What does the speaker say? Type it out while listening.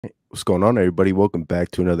What's going on, everybody? Welcome back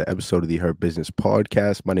to another episode of the Her Business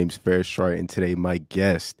Podcast. My name's Fair Strait, and today my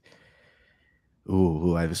guest,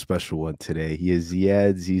 I have a special one today. He is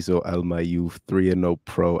Zizo Almaayouf, 3-0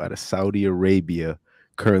 pro out of Saudi Arabia,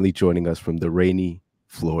 currently joining us from the rainy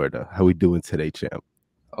Florida. How we doing today, champ?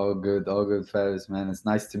 All good, Faris, man. It's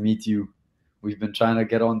nice to meet you. We've been trying to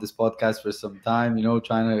get on this podcast for some time,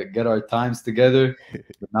 trying to get our times together,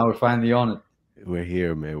 but now we're finally on it. We're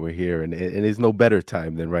here, man. We're here, and there's no better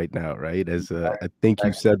time than right now, right? As I think you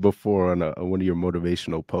Exactly. said before on one of your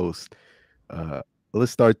motivational posts. Uh,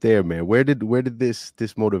 let's start there, man. Where did this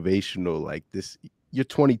motivational like this? You're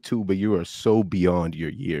 22, but you are so beyond your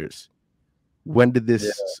years. Yeah. When did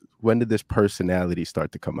this personality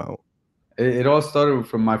start to come out? It all started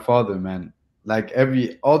from my father, man. Like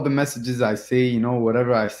all the messages I say,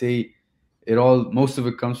 whatever I say, most of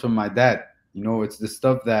it comes from my dad. It's the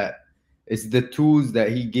stuff it's the tools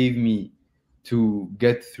that he gave me to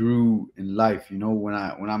get through in life. When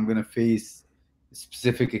I'm gonna face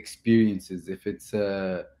specific experiences, if it's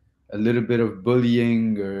a little bit of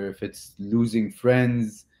bullying, or if it's losing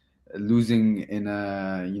friends, losing in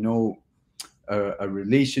a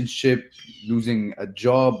relationship, losing a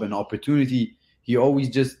job, an opportunity, he always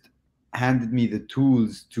just handed me the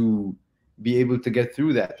tools to be able to get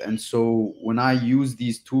through that. And so when I use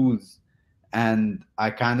these tools and I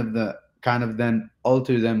kind of then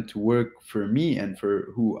alter them to work for me and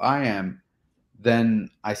for who I am, then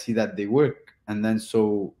I see that they work. And then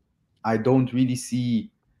so I don't really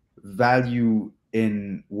see value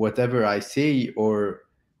in whatever I say or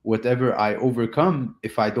whatever I overcome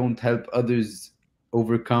if I don't help others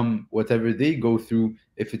overcome whatever they go through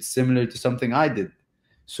if it's similar to something I did.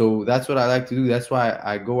 So that's what I like to do. That's why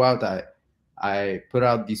I go out, I put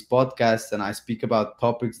out these podcasts and I speak about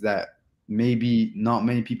topics that maybe not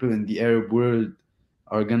many people in the Arab world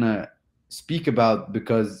are gonna speak about,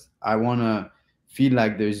 because I wanna feel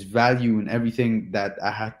like there's value in everything that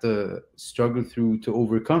I had to struggle through to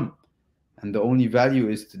overcome. And the only value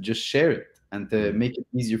is to just share it and to Mm, make it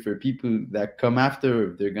easier for people that come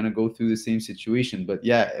after if they're gonna go through the same situation. But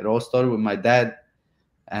yeah, it all started with my dad,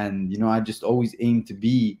 and I just always aim to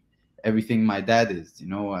be everything my dad is.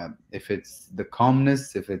 If it's the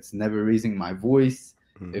calmness, if it's never raising my voice,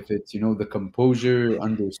 mm, if it's the composure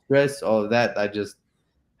under stress, all of that, I just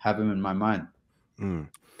have him in my mind. mm.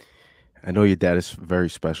 I know your dad is very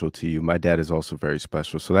special to you. My dad is also very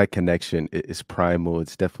special. So that connection is primal.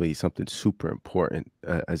 It's definitely something super important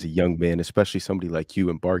as a young man, especially somebody like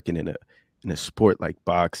you embarking in a sport like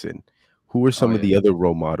boxing. Who are Oh some of yeah. the other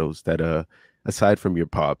role models that aside from your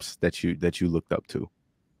pops that you looked up to?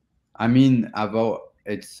 I mean,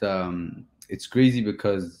 it's crazy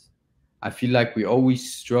because I feel like we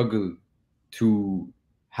always struggle to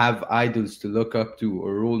have idols to look up to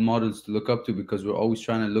or role models to look up to, because we're always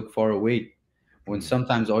trying to look far away, when Mm,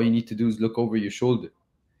 sometimes all you need to do is look over your shoulder.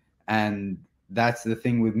 And that's the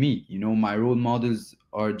thing with me. My role models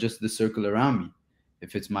are just the circle around me.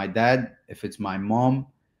 If it's my dad, if it's my mom,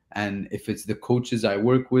 and if it's the coaches I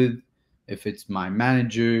work with, if it's my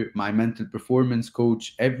manager, my mental performance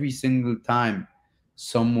coach, every single time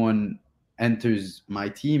someone enters my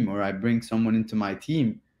team or I bring someone into my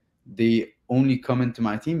team, they only come into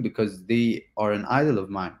my team because they are an idol of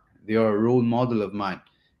mine, they are a role model of mine.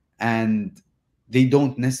 And they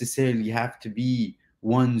don't necessarily have to be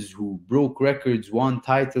ones who broke records, won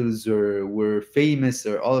titles, or were famous,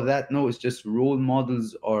 or all of that. No, it's just role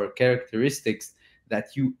models or characteristics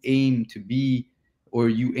that you aim to be or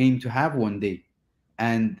you aim to have one day.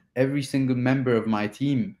 And every single member of my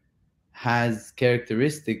team has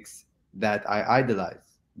characteristics that I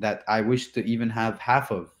idolize, that I wish to even have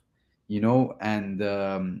half of, And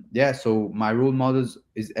yeah, so my role models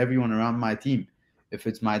is everyone around my team. If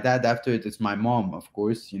it's my dad, after it's my mom, of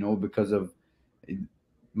course, because of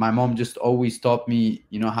my mom just always taught me,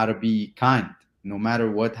 how to be kind, no matter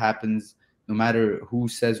what happens, no matter who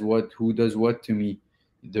says what, who does what to me.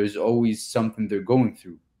 There's always something they're going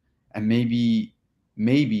through, and maybe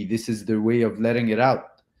this is their way of letting it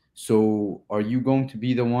out. So are you going to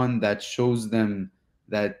be the one that shows them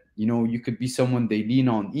that you could be someone they lean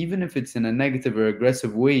on, even if it's in a negative or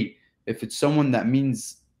aggressive way? If it's someone that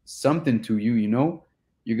means something to you,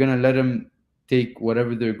 you're gonna let them take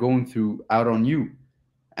whatever they're going through out on you.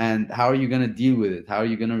 And how are you going to deal with it? How are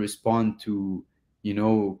you going to respond to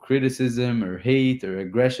criticism or hate or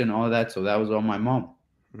aggression, all that? So that was all my mom.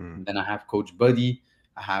 mm, And then I have Coach Buddy,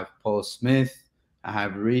 I have Paul Smith, I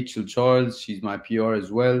have Rachel Charles, she's my PR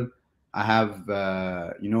as well. I have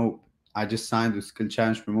I just signed with Skill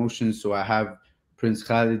Challenge Promotions, so I have Prince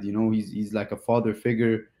Khalid. He's like a father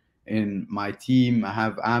figure in my team. I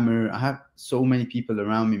have Amr. I have so many people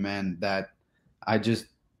around me, man, that I just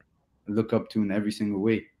look up to in every single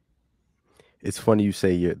way. It's funny you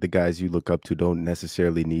say the guys you look up to don't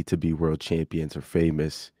necessarily need to be world champions or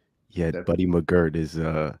famous. Yet Buddy Definitely. McGirt is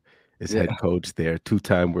Yeah. head coach there,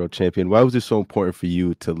 two-time world champion. Why was it so important for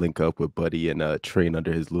you to link up with Buddy and train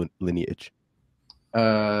under his lineage?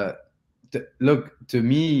 Uh, Look, to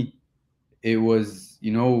me, it was,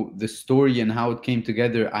 the story and how it came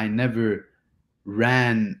together. I never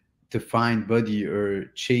ran to find Buddy or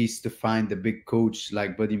chase to find the big coach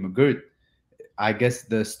like Buddy McGirt. I guess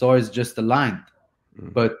the stars just aligned.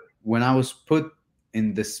 Mhm. But when I was put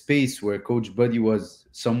in the space where Coach Buddy was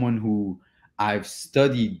someone who I've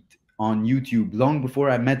studied on YouTube long before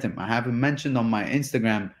I met him, I have him mentioned on my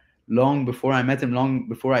Instagram long before I met him, long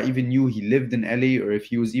before I even knew he lived in LA or if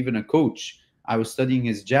he was even a coach. I was studying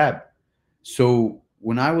his jab. So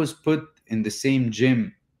when I was put in the same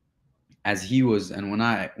gym as he was, and when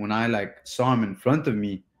I like saw him in front of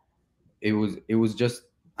me, it was just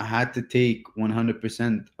I had to take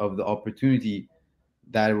 100% of the opportunity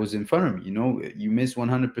that was in front of me. You miss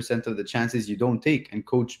 100% of the chances you don't take. And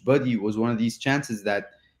Coach Buddy was one of these chances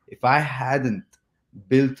that if I hadn't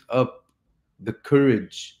built up the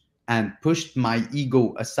courage and pushed my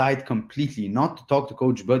ego aside completely, not to talk to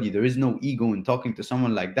Coach Buddy, there is no ego in talking to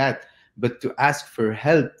someone like that, but to ask for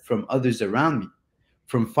help from others around me,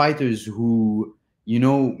 from fighters who,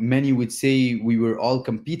 many would say we were all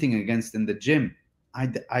competing against in the gym.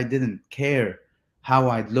 I didn't care how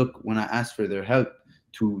I'd look when I asked for their help,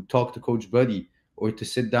 to talk to Coach Buddy or to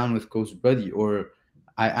sit down with Coach Buddy, or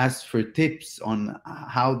I asked for tips on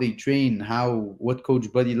how they train, what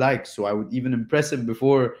Coach Buddy likes. So I would even impress him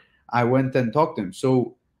before I went and talked to him.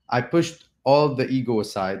 So I pushed all the ego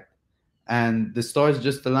aside, and the stars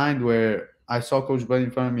just aligned where I saw Coach Buddy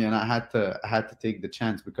in front of me, and I had to take the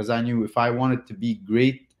chance because I knew if I wanted to be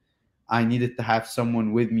great, I needed to have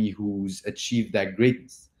someone with me who's achieved that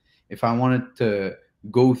greatness. If I wanted to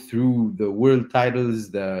go through the world titles,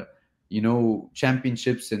 the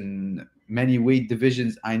championships in many weight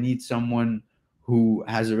divisions, I need someone who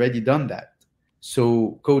has already done that.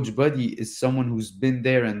 So Coach Buddy is someone who's been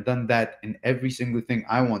there and done that in every single thing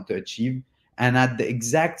I want to achieve, and at the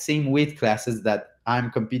exact same weight classes that I'm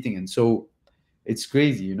competing in. So it's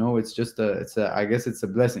crazy, it's just I guess it's a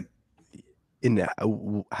blessing. In that,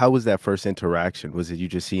 how was that first interaction? Was it you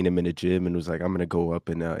just seen him in the gym and was like, "I'm gonna go up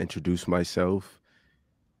and introduce myself"?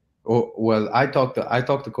 Oh well, I talked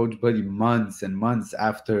to Coach Buddy months and months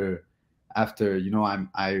after I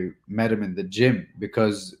met him in the gym,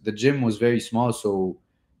 because the gym was very small. So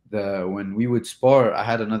the when we would spar, I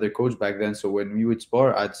had another coach back then. So when we would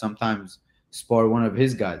spar, I'd sometimes spar one of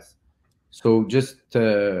his guys. So just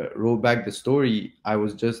to roll back the story, I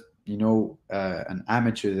was just an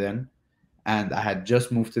amateur then, and I had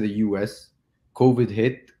just moved to the US. COVID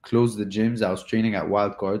hit, closed the gyms. I was training at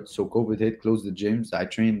Wildcard, so COVID hit, closed the gyms. I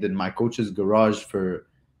trained in my coach's garage for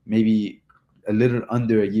maybe a little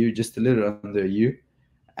under a year, just a little under a year.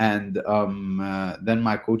 And then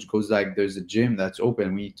my coach goes like, "There's a gym that's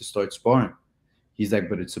open. We need to start sparring." He's like,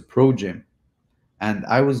 "But it's a pro gym." And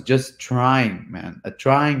I was just trying, man,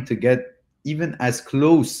 trying to get even as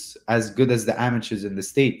close, as good as the amateurs in the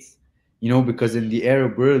States, because in the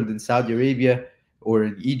Arab world, in Saudi Arabia or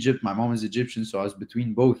in Egypt, my mom is Egyptian, so I was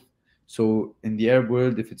between both. So in the Arab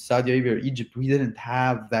world, if it's Saudi Arabia or Egypt, we didn't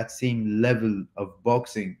have that same level of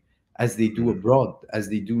boxing as they do Mhm. abroad, as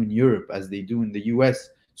they do in Europe, as they do in the US.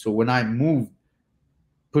 So when I moved,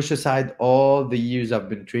 push aside all the years I've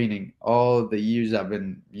been training, all the years I've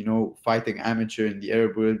been, fighting amateur in the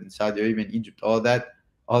Arab world, in Saudi Arabia, and Egypt, all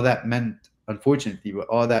that meant, unfortunately, but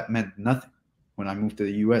all that meant nothing when I moved to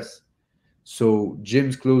the US. So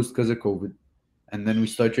gyms closed because of COVID. And then we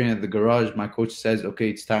start training at the garage. My coach says, "Okay,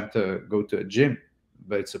 it's time to go to a gym,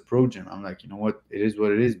 but it's a pro gym." I'm like, you know what? It is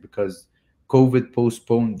what it is, because COVID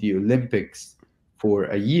postponed the Olympics for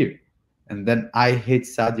a year. And then I hit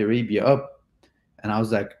Saudi Arabia up, and I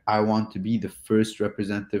was like, I want to be the first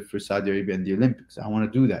representative for Saudi Arabia in the Olympics. I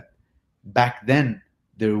want to do that. Back then,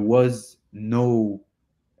 there was no,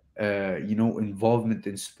 involvement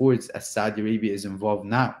in sports as Saudi Arabia is involved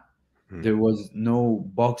now. Mhm. There was no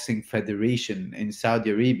boxing federation in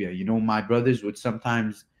Saudi Arabia. My brothers would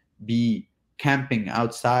sometimes be camping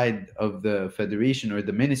outside of the federation or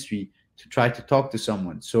the ministry to try to talk to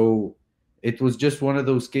someone. So it was just one of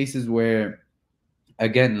those cases where,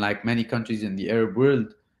 again, like many countries in the Arab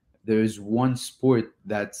world, there is one sport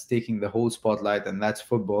that's taking the whole spotlight, and that's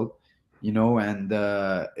football. And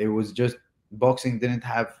it was just boxing didn't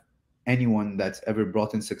have anyone that's ever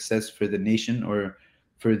brought in success for the nation or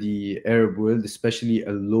for the Arab world, especially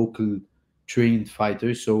a local trained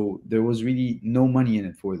fighter. So there was really no money in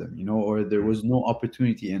it for them, or there Mm. was no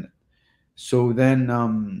opportunity in it. So then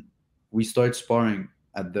we start sparring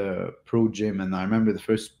at the pro gym, and I remember the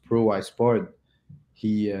first pro I sparred,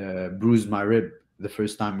 he bruised my rib the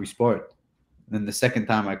first time we sparred. Then the second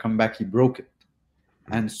time I come back, he broke it,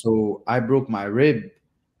 Mm. and so I broke my rib,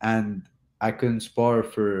 and I couldn't spar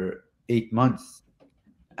for 8 months.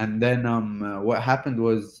 And then what happened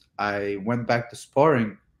was I went back to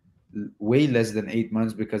sparring way less than 8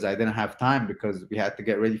 months because I didn't have time because we had to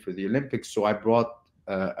get ready for the Olympics. So I brought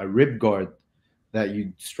a rib guard that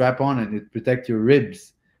you strap on and it protect your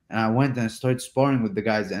ribs. And I went and started sparring with the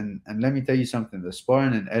guys. And let me tell you something: the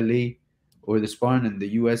sparring in LA or the sparring in the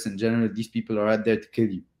US in general, these people are out there to kill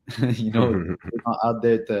you. They're not out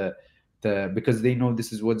there to because they know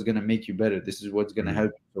this is what's gonna make you better. This is what's gonna Mm.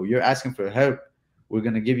 help. So you're asking for help, we're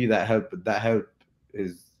gonna give you that help, but that help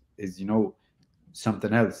is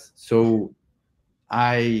something else. So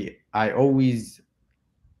I always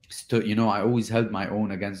stood, I always held my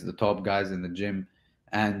own against the top guys in the gym.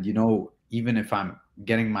 And, even if I'm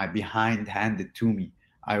getting my behind handed to me,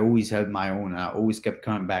 I always held my own. And I always kept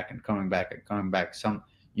coming back and coming back and coming back.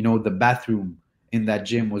 The bathroom in that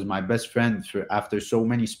gym was my best friend for after so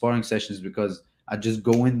many sparring sessions because I just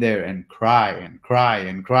go in there and cry and cry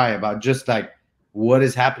and cry about just like what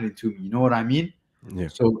is happening to me. You know what I mean? Yeah.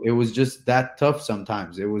 So it was just that tough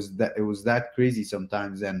sometimes. It was that crazy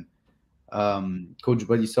sometimes. And Coach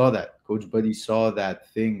Buddy saw that. Coach Buddy saw that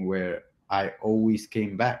thing where I always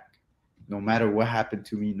came back, no matter what happened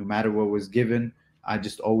to me, no matter what was given. I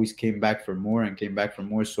just always came back for more and came back for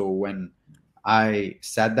more. So when I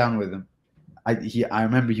sat down with him, I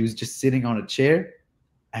remember he was just sitting on a chair,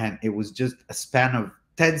 and it was just a span of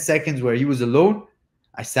 10 seconds where he was alone.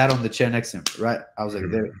 I sat on the chair next to him. Right, I was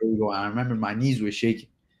like, there you go. And I remember my knees were shaking.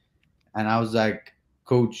 And I was like,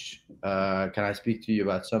 Coach, can I speak to you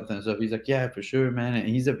about something and stuff? He's like, yeah, for sure, man. And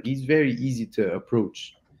he's very easy to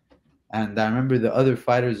approach. And I remember the other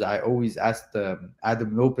fighters, I always asked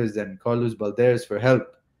Adam Lopez and Carlos Balderas for help.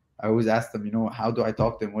 I always asked them, how do I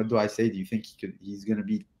talk to him? What do I say? Do you think he's going to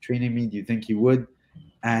be training me? Do you think he would?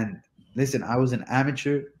 And listen, I was an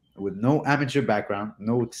amateur with no amateur background,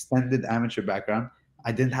 no extended amateur background.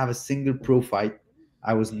 I didn't have a single pro fight.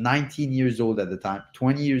 I was 19 years old at the time,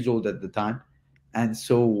 20 years old at the time. And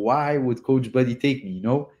so why would Coach Buddy take me?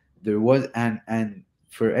 There was and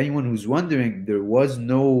for anyone who's wondering, there was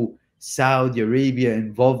no Saudi Arabia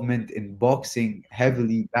involvement in boxing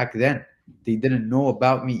heavily back then. They didn't know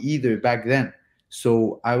about me either back then.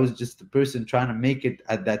 So I was just a person trying to make it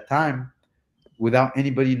at that time without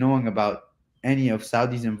anybody knowing about any of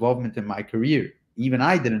Saudi's involvement in my career. Even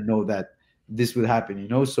I didn't know that this would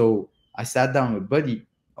happen. So I sat down with Buddy.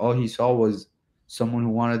 All he saw was someone who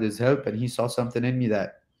wanted his help, and he saw something in me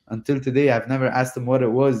that until today I've never asked him what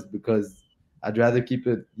it was because I'd rather keep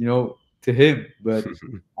it, to him. But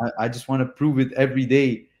I just want to prove it every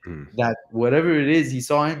day Mm. that whatever it is he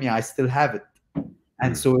saw in me, I still have it.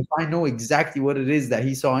 And Mm. so if I know exactly what it is that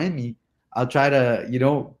he saw in me, I'll try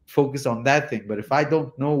to, focus on that thing. But if I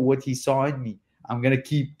don't know what he saw in me, I'm going to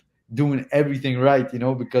keep doing everything right,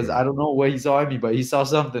 because Mm. I don't know what he saw in me, but he saw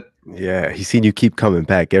something. Yeah, he's seen you keep coming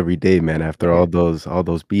back every day, man, after Yeah. all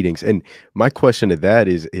those beatings. And my question to that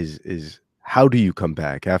is how do you come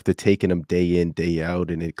back after taking them day in, day out,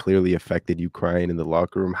 and it clearly affected you crying in the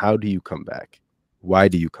locker room? How do you come back? Why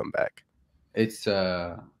do you come back? It's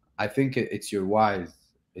I think it's your whys.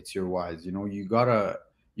 It's your whys. You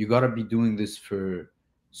gotta be doing this for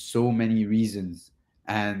so many reasons.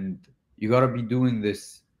 And you gotta be doing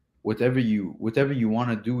this whatever you want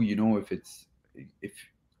to do. If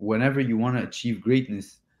whenever you want to achieve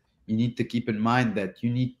greatness, you need to keep in mind that you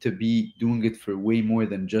need to be doing it for way more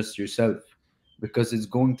than just yourself, because it's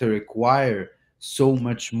going to require so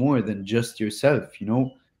much more than just yourself.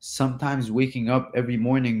 Sometimes waking up every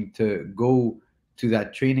morning to go to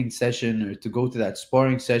that training session or to go to that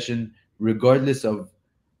sparring session, regardless of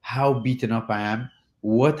how beaten up I am,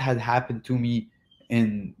 what had happened to me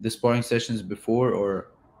in the sparring sessions before,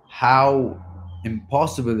 or how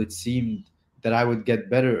impossible it seemed that I would get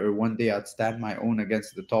better or one day I'd stand my own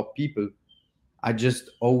against the top people. I just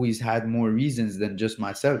always had more reasons than just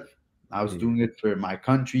myself. I was Mm. doing it for my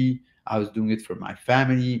country. I was doing it for my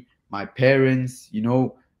family, my parents,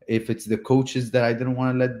 if it's the coaches that I didn't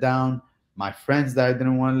want to let down, my friends that I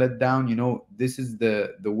didn't want to let down, this is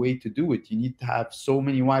the way to do it. You need to have so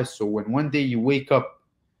many whys. So when one day you wake up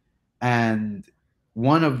and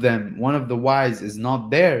one of the whys is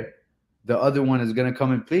not there, the other one is going to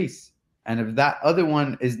come in place. And if that other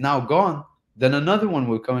one is now gone, then another one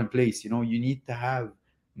will come in place. You need to have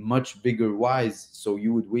much bigger whys. So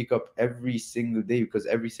you would wake up every single day, because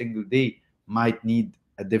every single day might need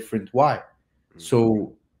a different why. Mhm.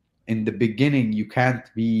 So in the beginning, you can't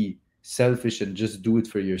be selfish and just do it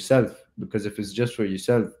for yourself, because if it's just for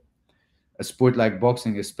yourself, a sport like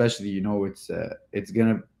boxing especially, it's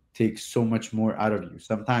gonna take so much more out of you.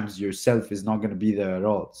 Sometimes yourself is not gonna be there at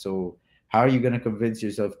all. So how are you gonna convince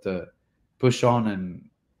yourself to push on and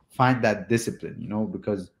find that discipline,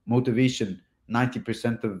 because motivation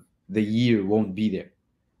 90% of the year won't be there,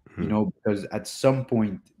 Mhm. because at some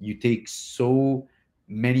point you take so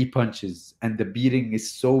many punches and the beating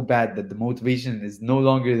is so bad that the motivation is no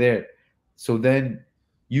longer there. So then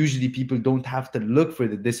usually people don't have to look for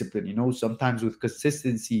the discipline. Sometimes with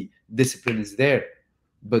consistency, discipline is there.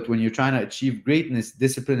 But when you're trying to achieve greatness,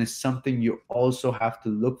 discipline is something you also have to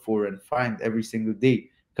look for and find every single day.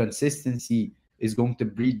 Consistency is going to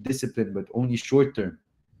breed discipline, but only short term.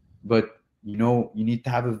 But you need to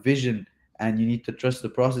have a vision, and you need to trust the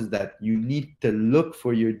process, that you need to look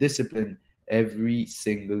for your discipline every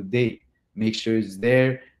single day. Make sure it's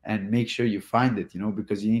there and make sure you find it,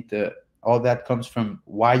 because you need to, all that comes from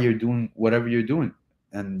why you're doing whatever you're doing,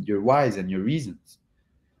 and your whys and your reasons.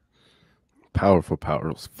 Powerful,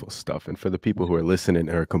 powerful stuff. And for the people who are listening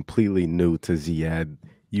and are completely new to Ziad,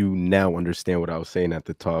 you now understand what I was saying at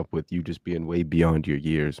the top with you just being way beyond your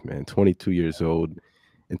years, man. 22 years old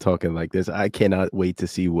and talking like this. I cannot wait to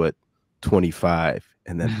see what 25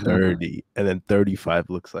 and then 30 and then 35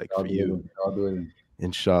 looks like for God you. willing, God willing.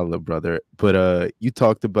 Inshallah, brother. But you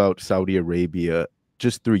talked about Saudi Arabia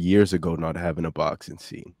just 3 years ago not having a boxing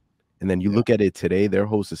scene. And then you Yeah. look at it today, they're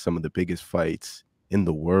hosting some of the biggest fights in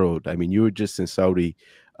the world. I mean, you were just in Saudi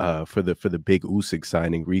for the big Usyk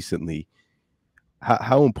signing recently.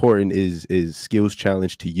 How important is skills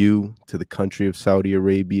challenge to you, to the country of Saudi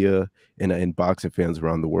Arabia, and boxing fans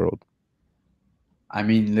around the world? I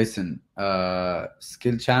mean, listen,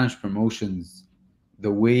 skill challenge promotions,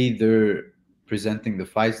 the way they're presenting the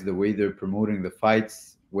fights, the way they're promoting the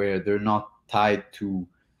fights, where they're not tied to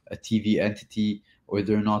a TV entity, or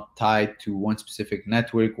they're not tied to one specific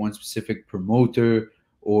network, one specific promoter,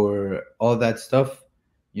 or all that stuff,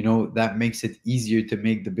 that makes it easier to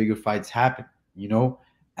make the bigger fights happen,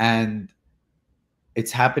 and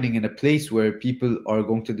it's happening in a place where people are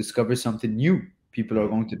going to discover something new. People are Mhm.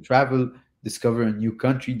 going to travel, discover a new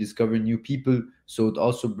country, discover new people. So it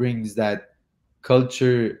also brings that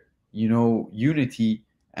culture, unity,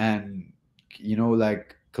 and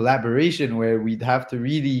like collaboration, where we'd have to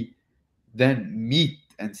really then meet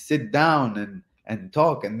and sit down and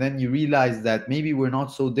talk, and then you realize that maybe we're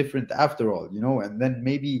not so different after all, and then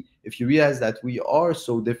maybe if you realize that we are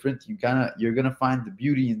so different, you're gonna find the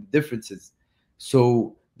beauty in the differences.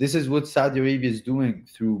 So this is what Saudi Arabia is doing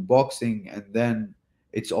through boxing, and then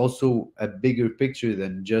it's also a bigger picture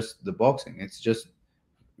than just the boxing. It's just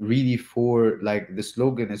really for, like, the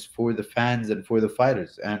slogan is for the fans and for the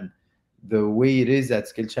fighters. And the way it is at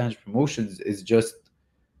Skill Challenge Promotions is just,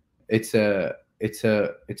 it's a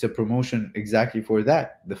promotion exactly for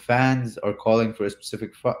that. The fans are calling for a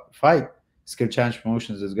specific fight. Skill Challenge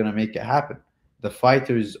Promotions is going to make it happen. The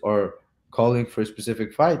fighters are calling for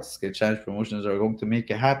specific fights. Skill Challenge Promotions are going to make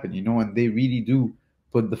it happen, and they really do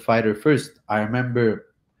put the fighter first. I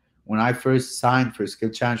remember when I first signed for Skill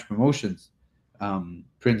Challenge Promotions,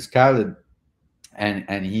 Prince Khalid,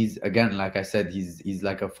 and he's, again, like I said, he's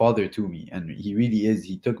like a father to me, and he really is.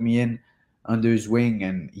 He took me in under his wing,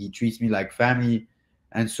 and he treats me like family.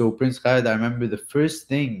 And so Prince Khalid, I remember the first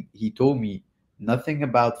thing he told me, nothing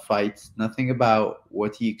about fights, nothing about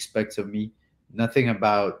what he expects of me, nothing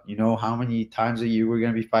about how many times a year we're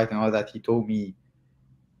going to be fighting, all that. He told me,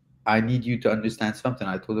 I need you to understand something.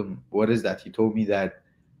 I told him, what is that? He told me that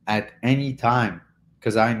at any time,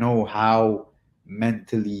 because I know how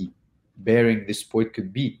mentally bearing this sport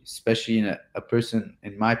could be, especially in a person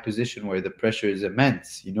in my position where the pressure is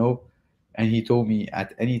immense. And he told me,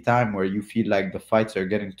 at any time where you feel like the fights are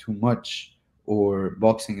getting too much, or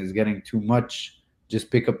boxing is getting too much, just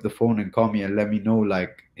pick up the phone and call me and let me know,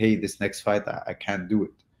 like, hey, this next fight, I can't do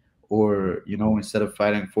it. Mhm. Or, instead of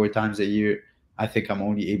fighting 4 times a year, I think I'm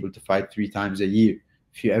only able to fight 3 times a year.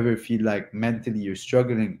 If you ever feel like mentally you're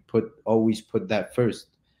struggling, always put that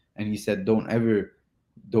first. And he said, don't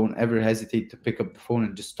ever hesitate to pick up the phone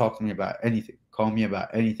and just talk to me about anything. Call me about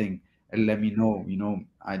anything and let me know,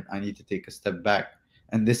 I need to take a step back.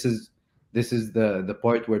 And this is the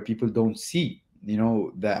part where people don't see,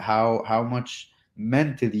 that how much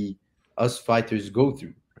mentally us fighters go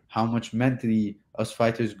through, how much mentally us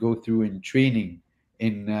fighters go through in training,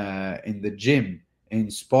 in the gym,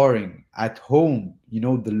 in sparring, at home,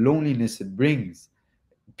 the loneliness it brings.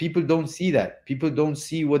 people don't see that. People don't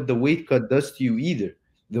see what the weight cut does to you either.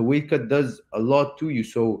 The weight cut does a lot to you.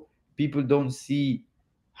 So people don't see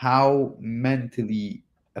how mentally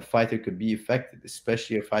a fighter could be affected,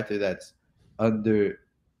 especially a fighter that's under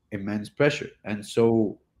immense pressure. And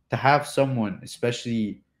so to have someone,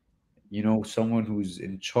 especially, someone who's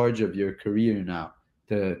in charge of your career now,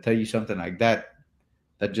 to tell you something like that,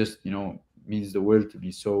 that just, means the world to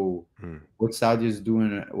me. So Mm, what Saudi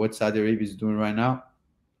Arabia is doing right now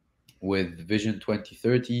with Vision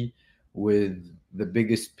 2030, with the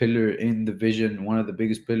biggest pillar in the vision, one of the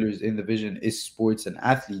biggest pillars in the vision is sports and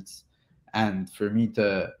athletes. And for me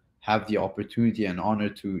to have the opportunity and honor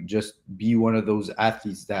to just be one of those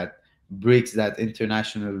athletes that breaks that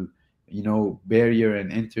international, barrier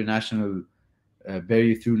and international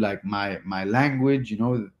barrier through like my language,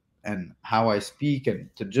 and how I speak, and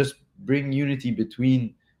to just bring unity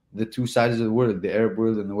between the two sides of the world, the Arab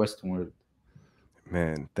world and the Western world.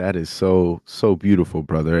 man, that is so so beautiful,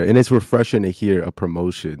 brother. And it's refreshing to hear a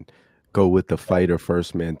promotion go with the fighter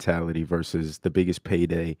first mentality versus the biggest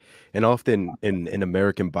payday. And often in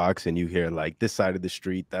American boxing, you hear like this side of the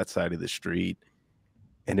street, that side of the street.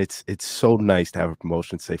 And it's so nice to have a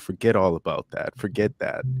promotion say, forget all about that. Forget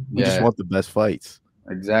that. We just Yeah, want the best fights.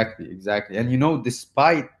 exactly, exactly. And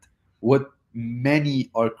despite what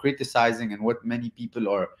many are criticizing and what many people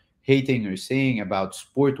are hating or saying about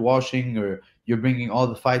sport washing, or you're bringing all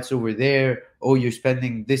the fights over there, oh, you're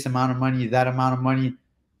spending this amount of money, that amount of money.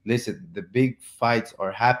 Listen, the big fights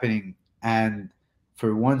are happening, and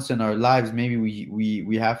for once in our lives, maybe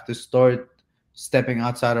we have to start stepping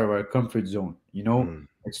outside of our comfort zone. Mm,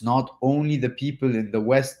 It's not only the people in the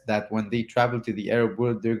West that when they travel to the Arab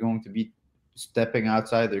world, they're going to be stepping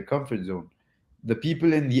outside their comfort zone. The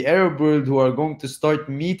people in the Arab world who are going to start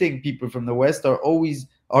meeting people from the West are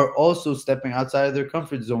also stepping outside of their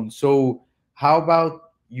comfort zone. So how about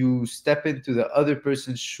you step into the other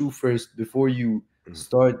person's shoe first before you mm.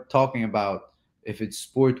 start talking about if it's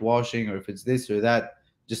sport washing or if it's this or that.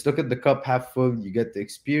 Just look at the cup half full. You get to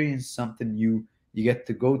experience something new. You get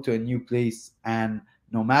to go to a new place, and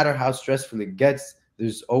no matter how stressful it gets,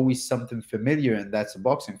 there's always something familiar, and that's a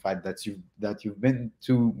boxing fight that you've been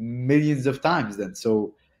to millions of times. Then,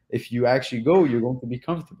 so if you actually go, you're going to be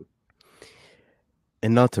comfortable.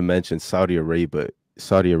 And not to mention Saudi Arabia.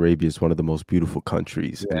 Saudi Arabia is one of the most beautiful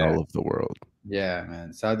countries in Yeah, all of the world. yeah,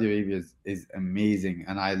 man. Saudi Arabia is amazing,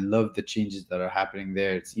 and I love the changes that are happening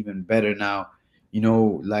there. It's even better now.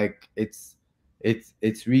 Like it's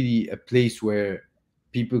really a place where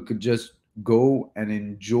people could just go and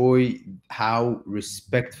enjoy how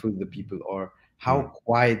respectful the people are, how Mm.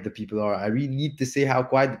 quiet the people are. I really need to say how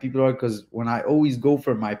quiet the people are, because when I always go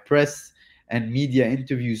for my press and media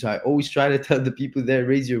interviews, I always try to tell the people there,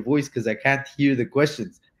 raise your voice, because I can't hear the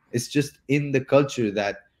questions. It's just in the culture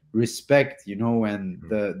that respect, and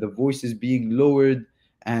Mm. the voices being lowered,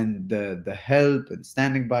 and the help and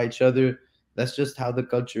standing by each other. That's just how the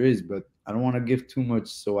culture is. But I don't want to give too much,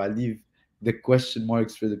 so I leave the question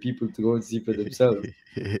marks for the people to go and see for themselves.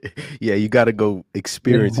 Yeah, you got to go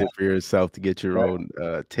experience Yeah, it for yourself to get your right. own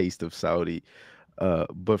taste of Saudi.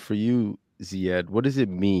 But for you, Ziad, what does it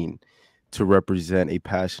mean to represent a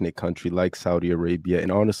passionate country like Saudi Arabia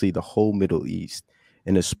and honestly the whole Middle East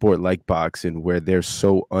in a sport like boxing where they're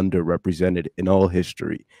so underrepresented in all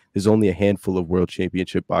history? There's only a handful of world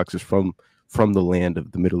championship boxers from the land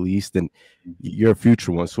of the Middle East, and you're a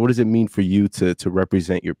future one. So what does it mean for you to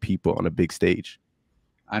represent your people on a big stage?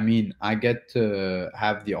 I mean, I get to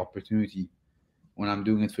have the opportunity when I'm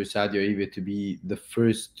doing it for Saudi Arabia to be the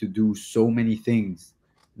first to do so many things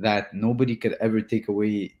that nobody could ever take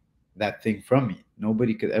away that thing from me.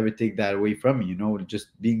 Nobody could ever take that away from me. Just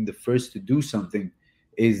being the first to do something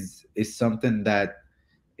is something that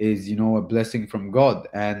is, a blessing from God.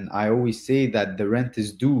 And I always say that the rent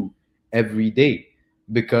is due every day,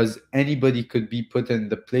 because anybody could be put in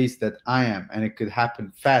the place that I am, and it could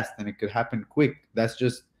happen fast and it could happen quick. That's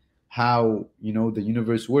just how, the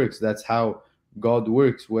universe works. That's how God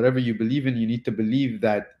works. Whatever you believe in, you need to believe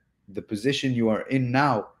that the position you are in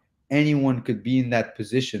now, anyone could be in that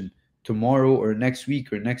position tomorrow or next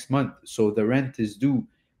week or next month. So the rent is due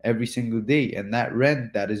every single day, and that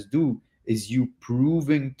rent that is due is you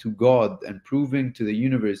proving to God and proving to the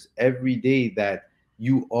universe every day that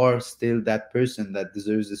you are still that person that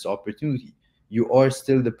deserves this opportunity. You are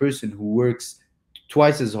still the person who works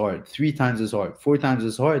twice as hard, three times as hard, four times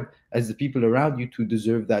as hard as the people around you to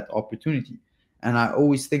deserve that opportunity. And I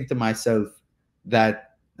always think to myself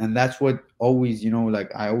that, and that's what always, like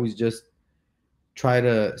I always just try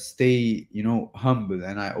to stay, humble,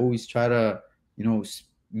 and I always try to, you know,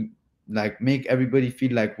 like make everybody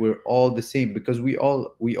feel like we're all the same, because we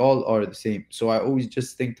all are the same. So I always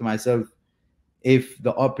just think to myself, if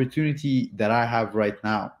the opportunity that I have right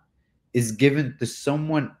now is given to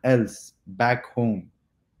someone else back home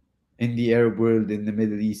in the Arab world, in the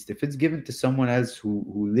Middle East, if it's given to someone else who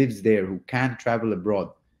lives there, who can travel abroad,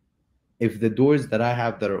 if the doors that I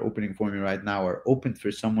have that are opening for me right now are open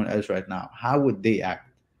for someone else right now, how would they act?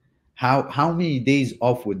 How many days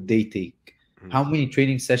off would they take? mm, How many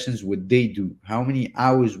training sessions would they do? How many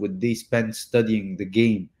hours would they spend studying the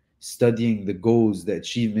game, studying the goals, the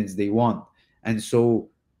achievements they want? And so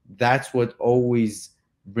that's what always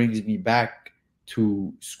brings me back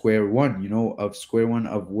to square one, of square one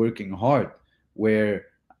of working hard, where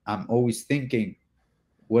I'm always thinking,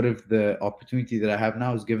 what if the opportunity that I have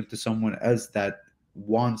now is given to someone else that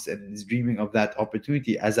wants and is dreaming of that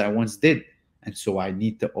opportunity as I once did? And so I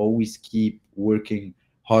need to always keep working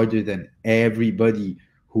harder than everybody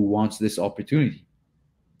who wants this opportunity.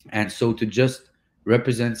 And so to just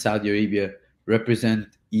represent Saudi Arabia,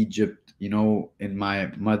 represent Egypt, in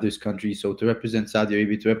my mother's country, so to represent Saudi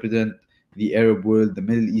Arabia, to represent the Arab world, the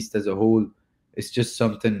Middle East as a whole, it's just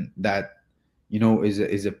something that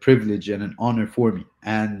is a privilege and an honor for me.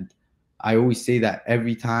 And I always say that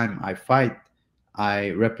every time I fight,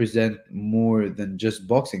 I represent more than just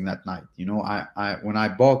boxing that night. I when I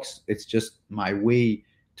box, it's just my way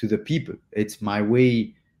to the people. It's my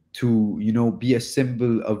way to be a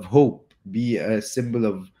symbol of hope, be a symbol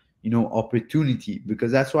of opportunity,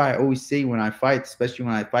 because that's why I always say when I fight, especially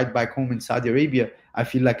when I fight back home in Saudi Arabia, I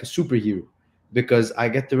feel like a superhero, because I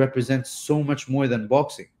get to represent so much more than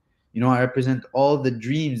boxing. I represent all the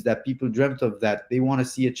dreams that people dreamt of, that they want to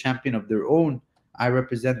see a champion of their own. I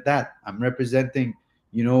represent that. I'm representing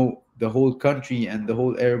the whole country and the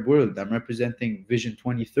whole Arab world. I'm representing Vision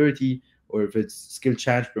 2030, or if it's Skill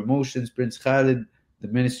Challenge Promotions, Prince Khalid, the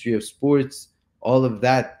Ministry of Sports, all of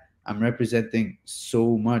that. I'm representing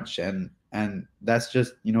so much, and that's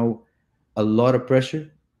just a lot of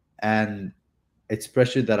pressure, and it's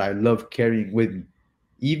pressure that I love carrying with me,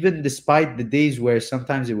 even despite the days where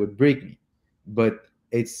sometimes it would break me. But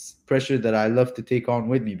it's pressure that I love to take on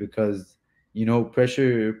with me, because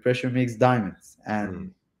pressure makes diamonds, mm.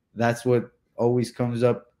 and that's what always comes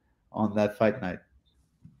up on that fight night.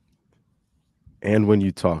 And when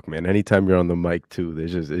you talk, man, anytime you're on the mic too,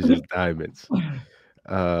 it's just diamonds.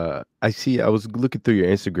 I was looking through your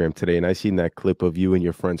Instagram today, and I seen that clip of you and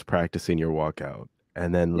your friends practicing your walkout,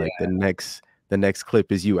 and then like the next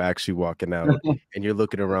clip is you actually walking out, and you're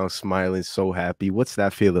looking around smiling, so happy. What's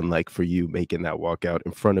that feeling like for you making that walkout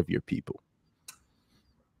in front of your people?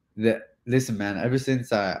 Listen, man, ever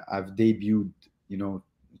since I've debuted, you know,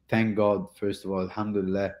 thank God, first of all,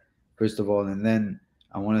 Alhamdulillah, first of all, and then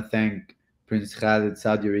I want to thank Prince Khalid,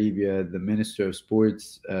 Saudi Arabia, the Minister of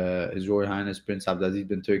Sports, His Royal Highness Prince Abdulaziz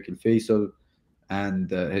bin Turki Al Faisal,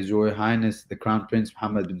 and His Royal Highness the Crown Prince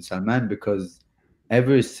Mohammed bin Salman, because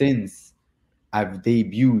ever since I've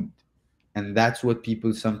debuted, and that's what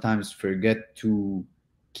people sometimes forget to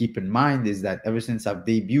keep in mind, is that ever since I've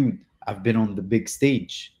debuted, I've been on the big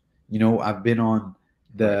stage. I've been on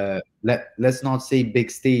Right. let's not say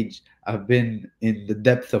big stage. I've been in the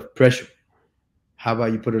depth of pressure. How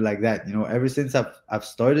about you put it like that? Ever since I've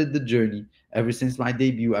started the journey, ever since my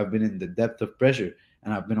debut, I've been in the depth of pressure,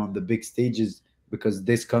 and I've been on the big stages, because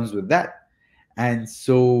this comes with that. And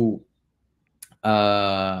so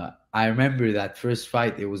I remember that first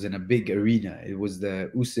fight. It was in a big arena. It was the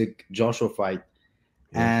Usyk Joshua fight,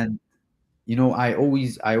 Yeah. and I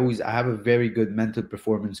have a very good mental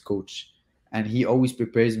performance coach, and he always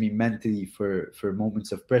prepares me mentally for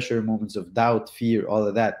moments of pressure, moments of doubt, fear, all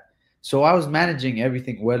of that. So I was managing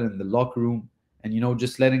everything well in the locker room, and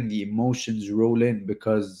just letting the emotions roll in,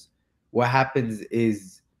 because what happens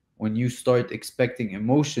is, when you start expecting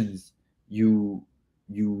emotions, you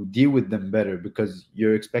you deal with them better, because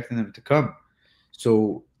you're expecting them to come.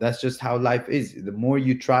 So that's just how life is. The more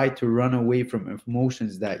you try to run away from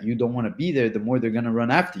emotions that you don't want to be there, the more they're going to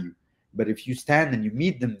run after you. But if you stand and you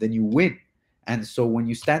meet them, then you win. And so when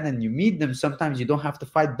you stand and you meet them, sometimes you don't have to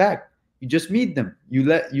fight back. You just meet them. You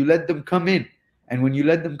let them come in. And when you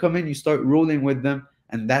let them come in, you start rolling with them,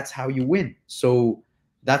 and that's how you win. So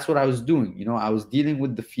that's what I was doing. I was dealing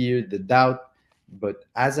with the fear, the doubt, but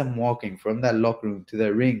as I'm walking from that locker room to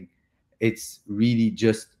the ring, it's really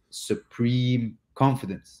just supreme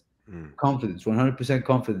confidence, Mm, 100%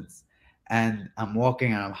 confidence. And I'm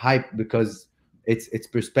walking and I'm hyped, because it's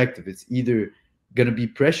perspective. It's either gonna be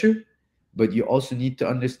pressure, but you also need to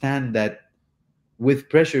understand that with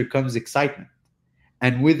pressure comes excitement,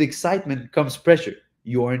 and with excitement comes pressure.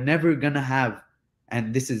 You are never gonna have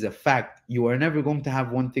And this is a fact. You are never going to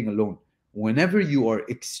have one thing alone. Whenever you are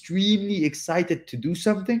extremely excited to do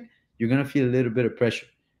something, you're going to feel a little bit of pressure.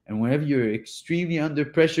 And whenever you're extremely under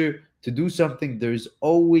pressure to do something, there's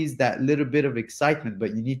always that little bit of excitement,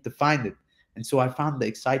 but you need to find it. And so I found the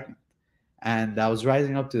excitement, and I was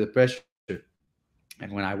rising up to the pressure.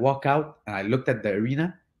 And when I walk out and I looked at the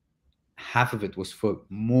arena, half of it was full.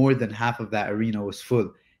 More than half of that arena was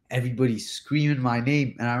full. Everybody screaming my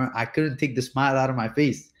name, and I couldn't take the smile out of my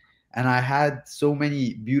face. And I had so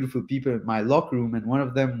many beautiful people in my locker room, and one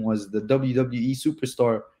of them was the WWE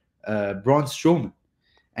superstar Braun Strowman.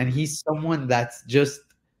 And he's someone that's just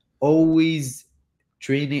always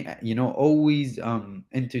training, always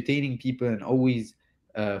entertaining people, and always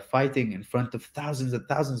fighting in front of thousands and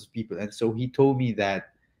thousands of people. And so he told me that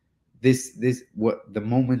this what the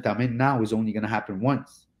moment I'm in now is only going to happen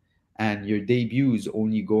once, and your debut is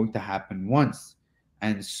only going to happen once.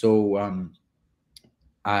 And so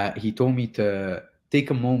he told me to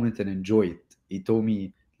take a moment and enjoy it. He told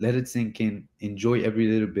me, let it sink in, enjoy every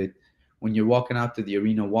little bit. When you're walking out to the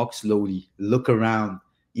arena, walk slowly, look around,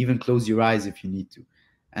 even close your eyes if you need to.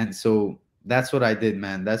 And so that's what I did,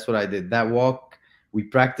 man. That's what I did. That walk, we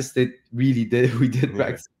practiced it, really did. We did Yeah.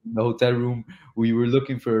 practice in the hotel room. We were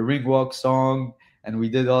looking for a ring walk song, and we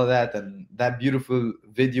did all that. And that beautiful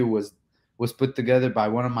video was put together by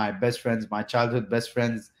one of my best friends, my childhood best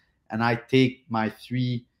friends. And I take my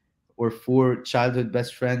 3 or 4 childhood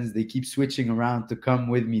best friends. They keep switching around to come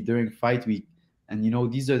with me during fight week. And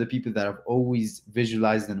these are the people that I've always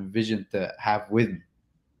visualized and envisioned to have with me.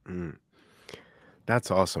 Mm.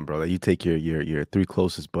 That's awesome, bro. That you take your 3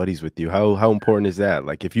 closest buddies with you. How important is that?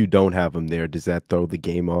 Like, if you don't have them there, does that throw the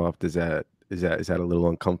game off? Is that a little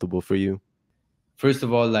uncomfortable for you? First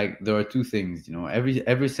of all, like, there are two things.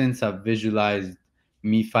 Ever since I've visualized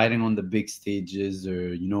me fighting on the big stages,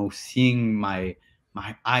 or seeing my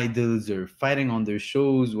idols or fighting on their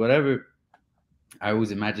shows, whatever, I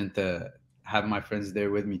always imagine to have my friends there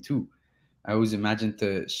with me too. I always imagine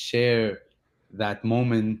to share that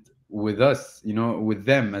moment with us, with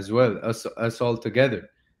them as well, us all together.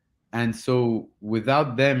 And so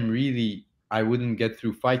without them, really, I wouldn't get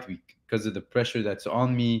through fight week because of the pressure that's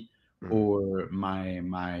on me, Mm, or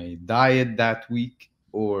my diet that week,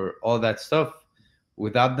 or all that stuff.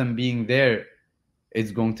 Without them being there, it's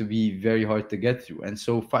going to be very hard to get through. And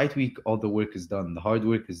so fight week, all the work is done. The hard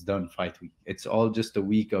work is done fight week. It's all just a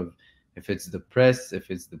week of, if it's the press, if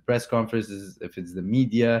it's the press conferences, if it's the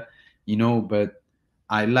media, but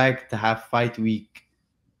I like to have fight week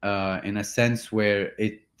in a sense where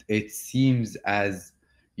it seems as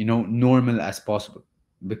normal as possible.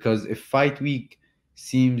 Because if fight week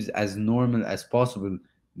seems as normal as possible,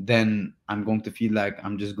 then I'm going to feel like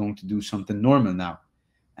I'm just going to do something normal now.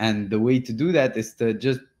 And the way to do that is to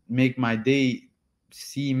just make my day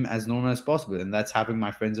seem as normal as possible. And that's having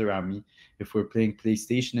my friends around me. If we're playing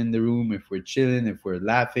PlayStation in the room, if we're chilling, if we're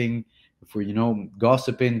laughing, if we're,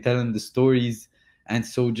 gossiping, telling the stories. And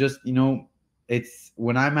so just, it's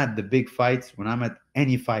when I'm at the big fights, when I'm at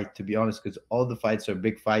any fight, to be honest, because all the fights are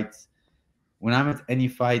big fights. When I'm at any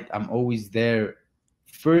fight, I'm always there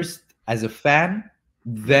first as a fan,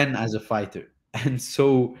 mm, then as a fighter. And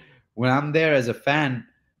so when I'm there as a fan,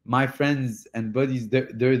 my friends and buddies,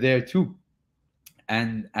 they're there too,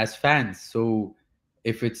 and as fans. So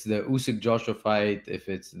if it's the Usyk Joshua fight, if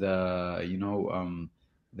it's the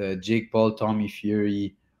Jake Paul Tommy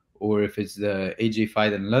Fury, or if it's the AJ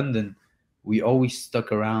fight in London, we always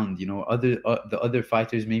stuck around. The other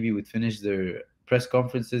fighters maybe would finish their press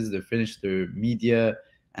conferences, they finish their media,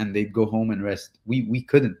 and they'd go home and rest. We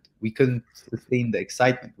couldn't sustain the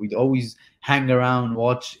excitement. We'd always hang around,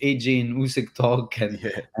 watch AJ and Usyk talk, and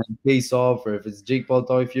yeah. face off, or if it's Jake Paul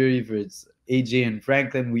Tommy Fury, if it's AJ and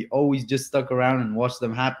Franklin, we always just stuck around and watched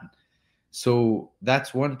them happen. So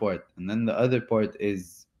that's one part. And then the other part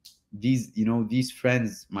is these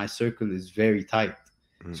friends, my circle is very tight.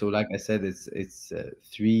 Mm, So like I said, it's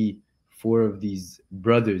 3, 4 of these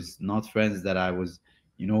brothers, not friends, that I was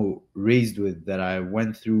raised with, that I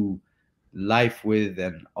went through life with,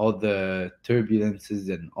 and all the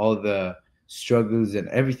turbulences and all the struggles and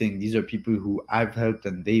everything. These are people who I've helped,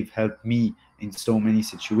 and they've helped me in so many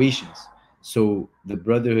situations. So the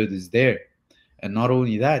brotherhood is there. And not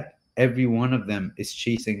only that, every one of them is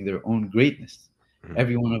chasing their own greatness. mm,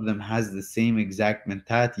 Every one of them has the same exact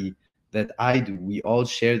mentality that I do. We all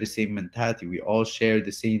share the same mentality. We all share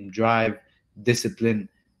the same drive, discipline,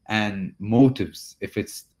 and motives. If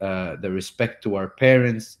it's the respect to our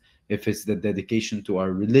parents, if it's the dedication to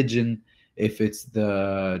our religion, if it's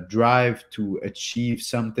the drive to achieve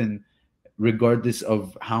something, regardless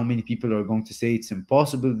of how many people are going to say it's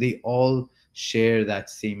impossible, they all share that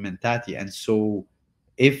same mentality. And so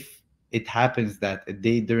if it happens that a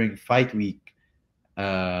day during fight week,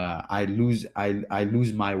 I lose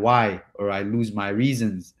my why, or I lose my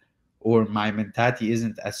reasons, or my mentality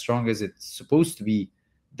isn't as strong as it's supposed to be,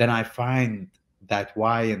 then I find that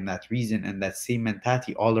why and that reason and that same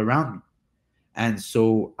mentality all around me. And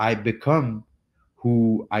so I become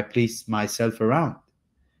who I place myself around.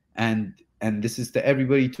 And this is to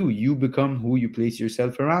everybody too. You become who you place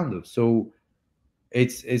yourself around of. So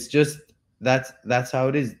it's just that's how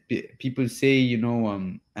it is. People say,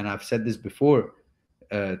 and I've said this before,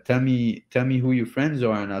 tell me who your friends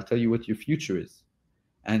are and I'll tell you what your future is.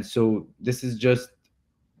 And so this is just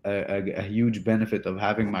a huge benefit of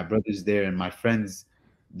having my brothers there and my friends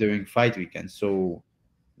during fight week. And so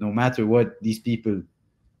no matter what, these people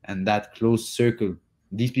and that close circle,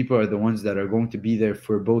 these people are the ones that are going to be there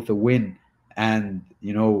for both a win and,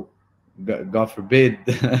 God forbid,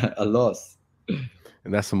 a loss.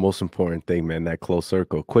 And that's the most important thing, man. That close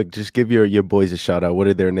circle. Quick, just give your boys a shout out. What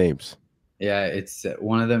are their names? Yeah, it's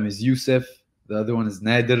one of them is Yusuf, the other one is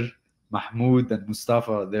Nader, Mahmoud, and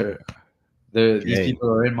Mustafa. These Gang. people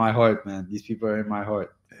are in my heart, man. These people are in my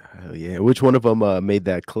heart. Hell yeah. Which one of them made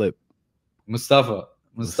that clip? Mustafa,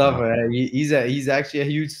 Mustafa, Mustafa. he's actually a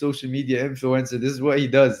huge social media influencer. This is what he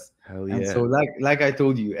does. Hell And yeah. so, like I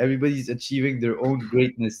told you, everybody's achieving their own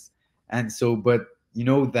greatness. And so, but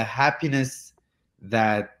the happiness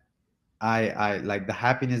that I like, the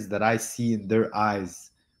happiness that I see in their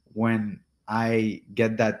eyes when I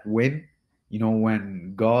get that win,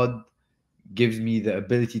 when God gives me the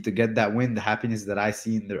ability to get that win, the happiness that I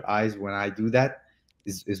see in their eyes when I do that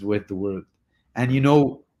is worth the world. And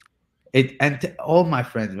Mm, it, and to all my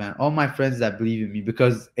friends, man, all my friends that believe in me,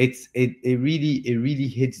 because it really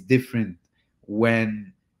hits different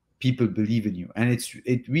when people believe in you. And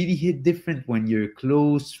it really hit different when your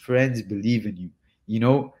close friends believe in you,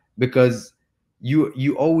 because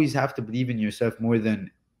you always have to believe in yourself more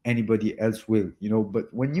than anybody else will,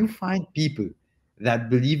 but when you find people that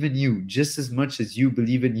believe in you just as much as you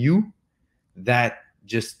believe in you, that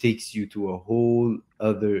just takes you to a whole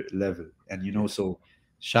other level. And yeah. so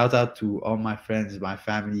shout out to all my friends, my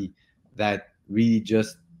family, that really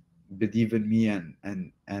just believe in me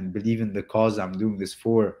and believe in the cause I'm doing this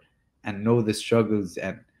for, and know the struggles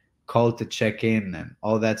and call to check in and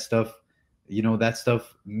all that stuff. That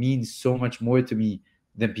stuff means so much more to me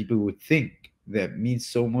than people would think. That means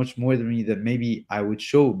so much more to me than maybe I would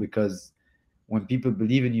show, because when people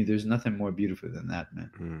believe in you, there's nothing more beautiful than that,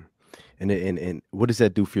 man. Mm. And what does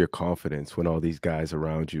that do for your confidence when all these guys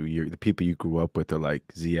around you, the people you grew up with, are like,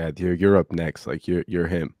 Ziad, you're up next. Like you're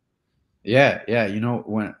him. Yeah, yeah.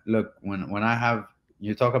 When I have,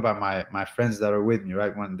 you talk about my friends that are with me,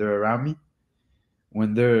 right? When they're around me,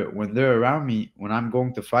 when they're around me, when I'm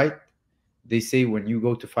going to fight, they say when you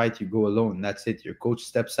go to fight, you go alone. That's it. Your coach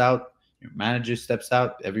steps out, your manager steps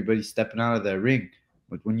out, everybody's stepping out of their ring.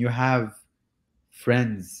 But when you have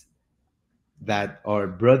friends that are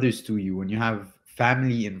brothers to you, when you have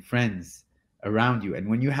family and friends around you, and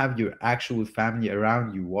when you have your actual family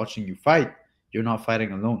around you watching you fight, you're not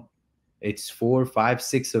fighting alone. It's four, five,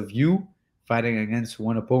 six of you fighting against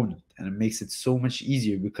one opponent. And it makes it so much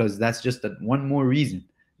easier, because that's just one more reason.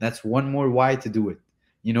 That's one more why to do it.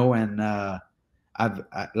 And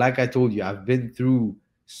like I told you, I've been through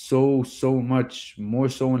so much more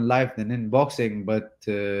so in life than in boxing. But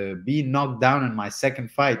being knocked down in my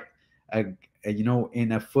second fight, uh,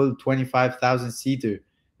 in a full 25,000 seater,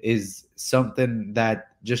 is something that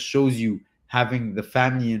just shows you having the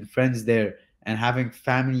family and friends there, and having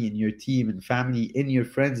family in your team and family in your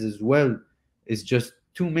friends as well, is just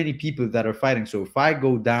too many people that are fighting. So if I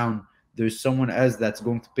go down, there's someone else that's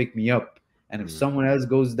going to pick me up. And if Mm. someone else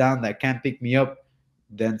goes down that can't pick me up,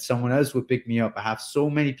 then someone else will pick me up. I have so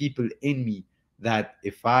many people in me that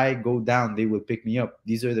if I go down, they will pick me up.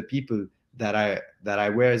 These are the people that I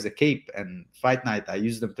wear as a cape, and fight night I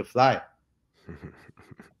use them to fly.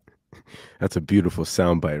 That's a beautiful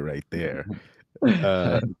soundbite right there.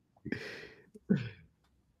 Uh,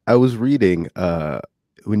 I was reading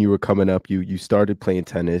when you were coming up, you started playing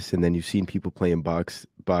tennis, and then you've seen people playing box,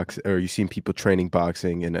 or you've seen people training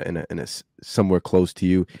boxing somewhere close to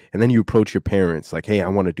you, and then you approach your parents like, "Hey, I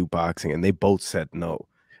want to do boxing," and they both said no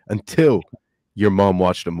until your mom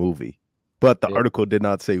watched a movie. But the Yeah. article did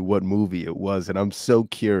not say what movie it was, and I'm so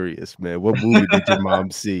curious, man. What movie did your mom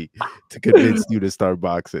see to convince you to start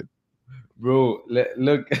boxing? Bro,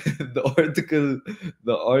 look, the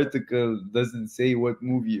article doesn't say what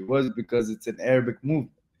movie it was, because it's an Arabic movie.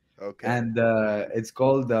 Okay. And it's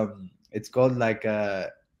called like,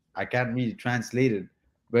 I can't really translate it,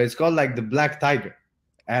 but it's called like the Black Tiger.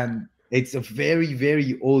 And It's a very,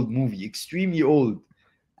 very old movie, extremely old.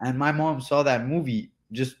 And my mom saw that movie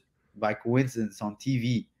just by coincidence on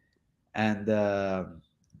TV. And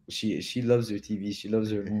she loves her TV. She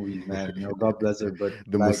loves her movies, man. You know, God bless her. But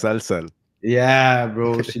The like, musalsal. yeah,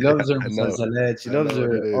 bro, she loves her I know. musalsalat. She I loves know what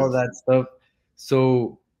her it all is. that stuff.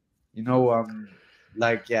 So, you know,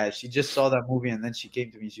 like, yeah, she just saw that movie and then she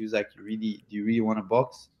came to me. She was like, do you really want to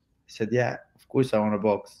box?" I said, "Yeah, of course I want to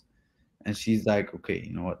box." And she's like, "Okay,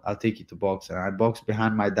 you know what? I'll take you to box." And I boxed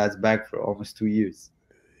behind my dad's back for almost 2 years.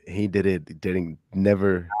 He did it. Didn't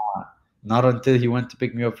never. Not until he went to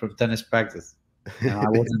pick me up from tennis practice, and I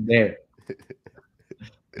wasn't there.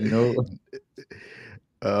 You know,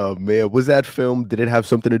 Man, was that film? Did it have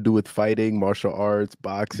something to do with fighting, martial arts,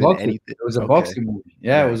 boxing, boxing. anything? It was a Okay, boxing movie.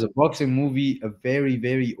 Yeah, it right. was a boxing movie, a very,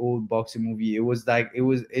 very old boxing movie.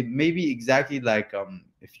 It maybe exactly like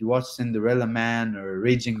if you watch Cinderella Man or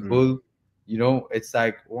Raging Mhm. Bull, you know, it's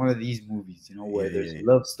like one of these movies, you know, Yeah, where there's yeah, a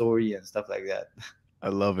yeah. love story and stuff like that. I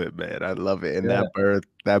love it, man. I love it. And Yeah.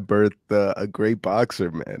 that birthed a great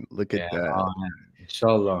boxer, man. Look at Yeah, that. oh man.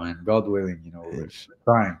 Inshallah, and God willing, you know, Insh we're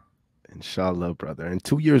trying. Inshallah, brother. And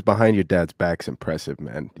 2 years behind your dad's back's impressive,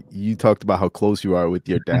 man. You talked about how close you are with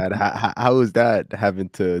your dad. How is that having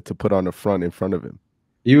to put on a front in front of him?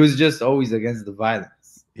 He was just always against the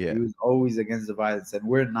violence. Yeah. He was always against the violence, and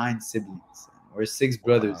we're nine siblings. We're six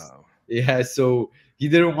brothers. Wow. Yeah, so he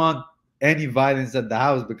didn't want any violence at the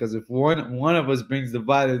house because if one of us brings the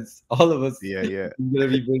violence, all of us Yeah, is yeah. gonna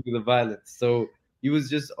be bringing the violence. So he was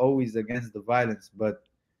just always against the violence. But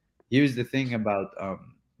here's the thing about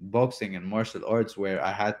boxing and martial arts, where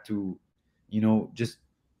I had to, you know, just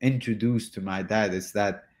introduce to my dad is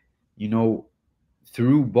that, you know,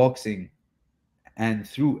 through boxing and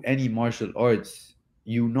through any martial arts,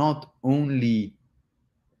 you not only,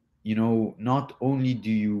 you know, not only do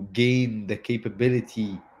you gain the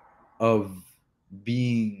capability of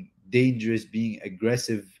being dangerous, being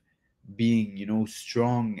aggressive, being, you know,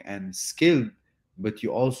 strong and skilled, but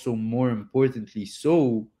you also, more importantly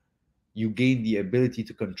so, you gain the ability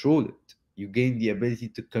to control it. You gain the ability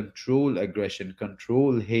to control aggression,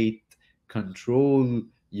 control hate, control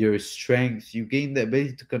your strength. You gain the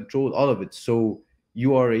ability to control all of it. So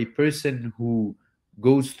you are a person who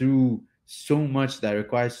goes through so much that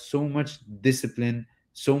requires so much discipline,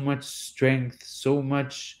 so much strength, so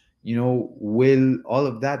much, you know, will, all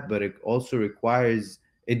of that. But it also requires,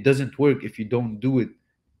 it doesn't work if you don't do it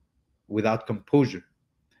without composure.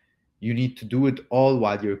 You need to do it all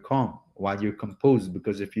while you're calm, while you're composed,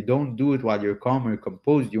 because if you don't do it while you're calm or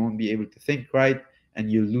composed, you won't be able to think right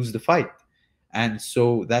and you'll lose the fight. And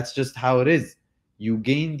so that's just how it is. You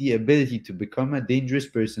gain the ability to become a dangerous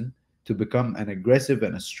person, to become an aggressive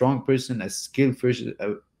and a strong person, a skilled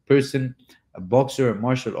person, a boxer, a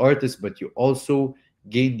martial artist, but you also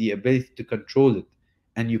gain the ability to control it.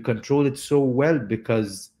 And you control it so well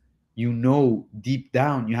because you know deep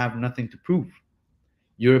down you have nothing to prove.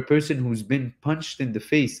 You're a person who's been punched in the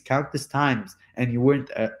face countless times and you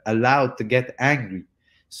weren't allowed to get angry.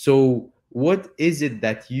 So, what is it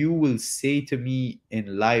that you will say to me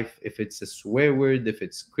in life, if it's a swear word, if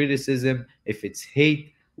it's criticism, if it's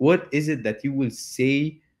hate? What is it that you will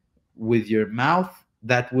say with your mouth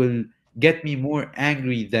that will get me more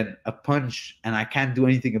angry than a punch and I can't do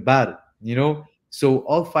anything about it? You know? So,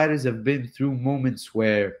 all fighters have been through moments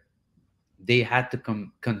where they had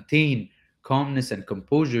to contain calmness and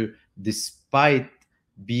composure despite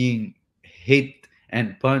being hit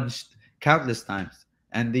and punched countless times,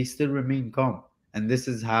 and they still remain calm. And this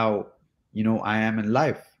is how, you know, I am in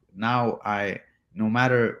life now. No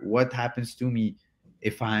matter what happens to me,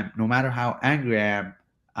 if I'm no matter how angry I am,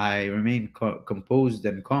 I remain composed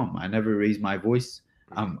and calm. I never raise my voice,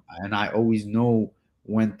 and I always know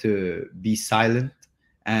when to be silent,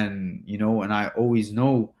 and you know, and I always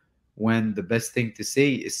know when the best thing to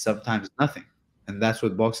say is sometimes nothing. And that's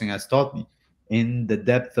what boxing has taught me. In the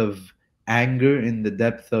depth of anger, in the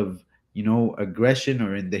depth of, you know, aggression,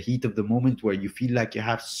 or in the heat of the moment where you feel like you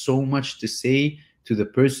have so much to say to the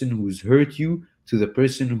person who's hurt you, to the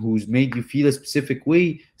person who's made you feel a specific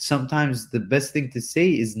way, sometimes the best thing to say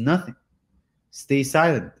is nothing. Stay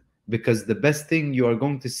silent, because the best thing you are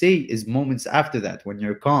going to say is moments after that when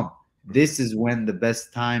you're calm. This is when the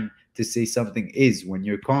best time to say something is, when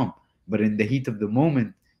you're calm. But in the heat of the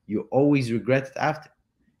moment, you always regret it after.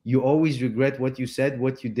 You always regret what you said,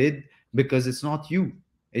 what you did, because it's not you,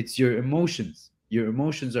 it's your emotions. Your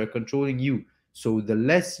emotions are controlling you. So the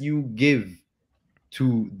less you give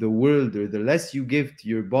to the world, or the less you give to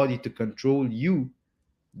your body to control you,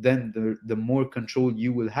 then the more control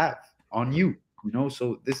you will have on you. You know,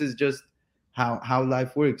 so this is just how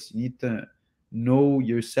life works. You need to know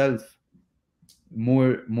yourself,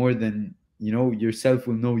 more than yourself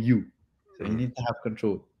will know you. So you Mm. need to have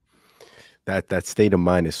control. That state of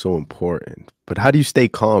mind is so important. But how do you stay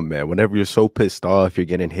calm, man? Whenever you're so pissed off, you're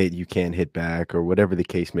getting hit, you can't hit back, or whatever the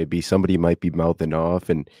case may be. Somebody might be mouthing off,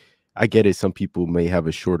 and I get it. Some people may have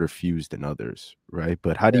a shorter fuse than others, right?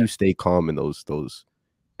 But how do Yeah. you stay calm in those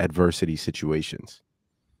adversity situations?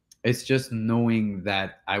 It's just knowing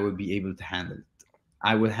that I will be able to handle it.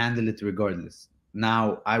 I will handle it regardless.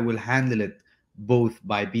 Now, I will handle it both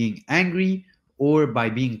by being angry or by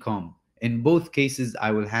being calm. In both cases,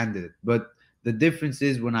 I will handle it. But the difference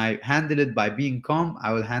is when I handle it by being calm,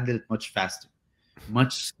 I will handle it much faster,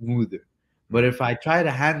 much smoother. But Mm, if I try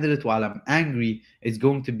to handle it while I'm angry, it's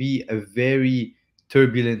going to be a very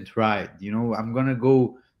turbulent ride. I'm going to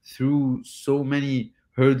go through so many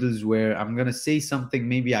hurdles where I'm going to say something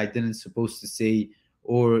maybe I didn't supposed to say,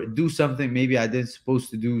 or do something maybe I didn't supposed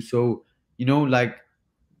to do. So, like,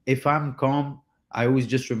 if I'm calm, I always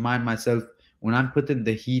just remind myself, when I'm put in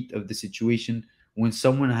the heat of the situation, when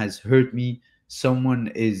someone has hurt me,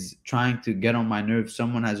 someone is trying to get on my nerves,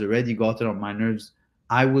 someone has already gotten on my nerves,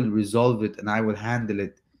 I will resolve it and I will handle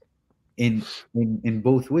it in in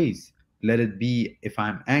both ways. Let it be if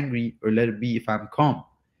I'm angry, or let it be if I'm calm.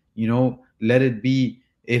 Let it be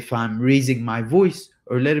if I'm raising my voice,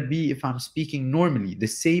 or let it be if I'm speaking normally. The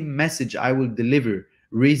same message I will deliver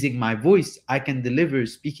raising my voice, I can deliver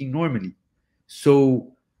speaking normally.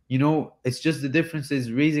 So, it's just the difference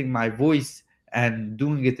is raising my voice and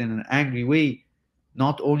doing it in an angry way.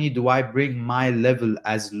 Not only do I bring my level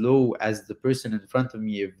as low as the person in front of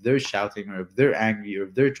me if they're shouting, or if they're angry, or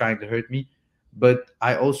if they're trying to hurt me, but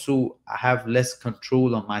I also have less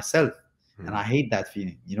control on myself. And mm, I hate that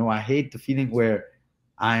feeling. I hate the feeling where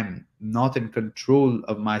I'm not in control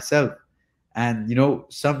of myself. And,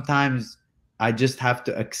 sometimes I just have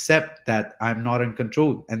to accept that I'm not in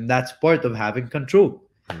control. And that's part of having control.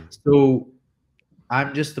 mm, So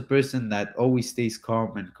I'm just a person that always stays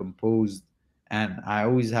calm and composed, and I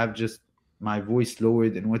always have just my voice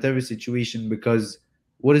lowered in whatever situation, because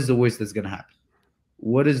what is the worst that's gonna happen?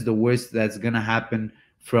 What is the worst that's gonna happen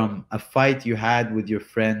from a fight you had with your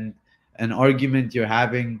friend, an argument you're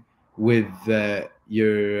having with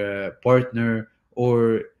your partner,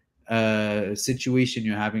 or a situation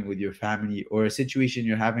you're having with your family, or a situation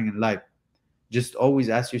you're having in life? Just always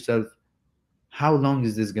ask yourself, how long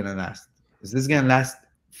is this gonna last? Is this gonna last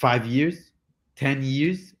 5 years, 10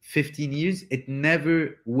 years, 15 years? It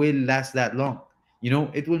never will last that long.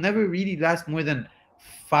 It will never really last more than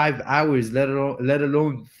 5 hours, let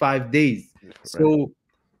alone 5 days. right. So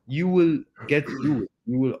you will get through it.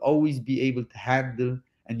 You will always be able to handle,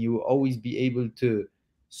 and you will always be able to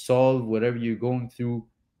solve whatever you're going through,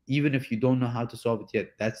 even if you don't know how to solve it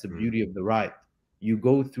yet. That's the Mm, beauty of the ride. You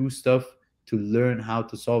go through stuff to learn how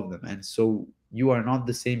to solve them. And so you are not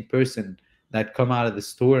the same person that come out of the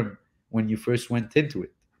storm when you first went into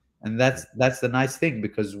it. And mm, that's the nice thing,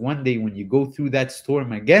 because one day when you go through that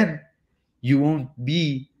storm again, you won't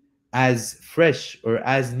be as fresh or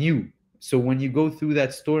as new. So when you go through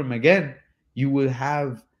that storm again, you will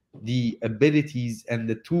have the abilities and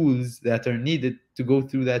the tools that are needed to go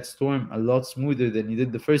through that storm a lot smoother than you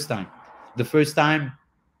did the first time. The first time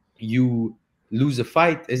you lose a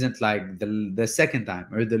fight isn't like the second time,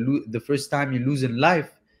 or the first time you lose in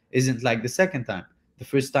life isn't like the second time. The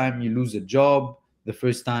first time you lose a job, the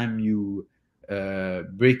first time you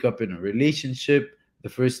break up in a relationship, the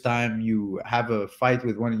first time you have a fight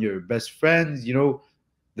with one of your best friends,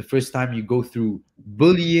 the first time you go through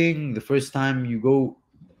bullying, the first time you go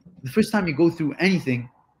through anything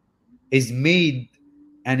is made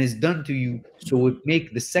and is done to you, so it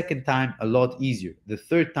make the second time a lot easier, the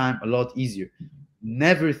third time a lot easier.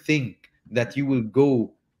 Never think that you will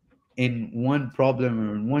go in one problem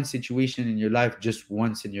or in one situation in your life just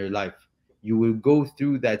once in your life. You will go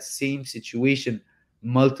through that same situation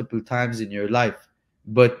multiple times in your life,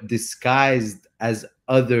 but disguised as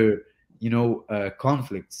other,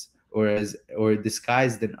 conflicts, or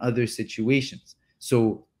disguised in other situations.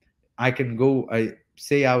 So I can go. I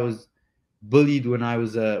say I was bullied when I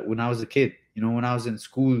was a kid. When I was in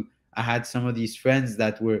school, I had some of these friends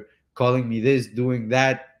that were calling me this, doing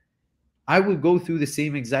that. I will go through the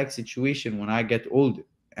same exact situation when I get older.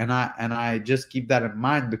 And I just keep that in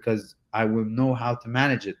mind, because I will know how to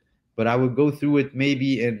manage it. But I will go through it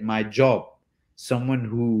maybe in my job. Someone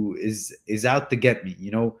who is out to get me,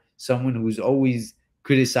 someone who's always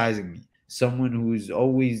criticizing me, someone who's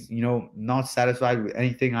always, not satisfied with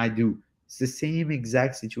anything I do. It's the same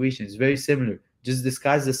exact situation. It's very similar, just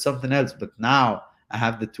disguised as something else. But now I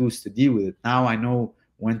have the tools to deal with it. Now I know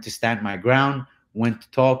when to stand my ground, when to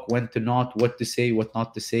talk, when to not, what to say, what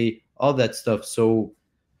not to say, all that stuff. So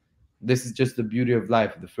this is just the beauty of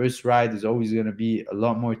life. The first ride is always going to be a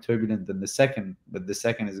lot more turbulent than the second, but the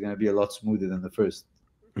second is going to be a lot smoother than the first.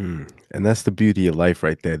 And that's the beauty of life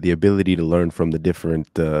right there, the ability to learn from the different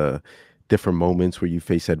moments where you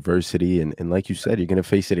face adversity, and like you said, you're going to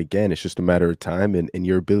face it again. It's just a matter of time, and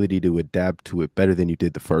your ability to adapt to it better than you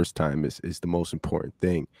did the first time is the most important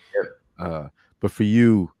thing. Yep. Uh, but for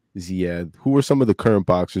you, Ziad, who are some of the current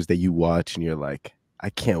boxers that you watch and you're like, I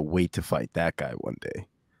can't wait to fight that guy one day?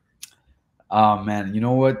 Oh man, you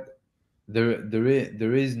know what?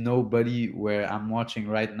 There is nobody where I'm watching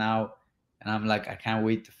right now, and I'm like, I can't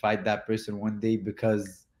wait to fight that person one day,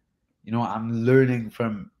 because I'm learning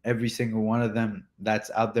from every single one of them that's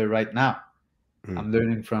out there right now. Mm, I'm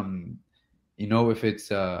learning from, if it's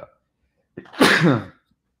sorry.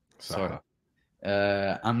 Saha.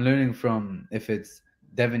 I'm learning from, if it's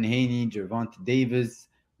Devin Haney, Gervonta Davis,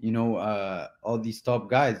 all these top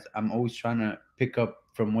guys. I'm always trying to pick up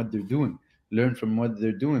from what they're doing, learn from what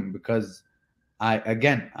they're doing, because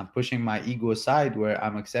I'm pushing my ego aside, where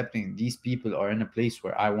I'm accepting these people are in a place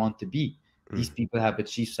where I want to be. These Mm, people have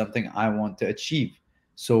achieved something I want to achieve.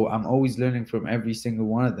 So I'm always learning from every single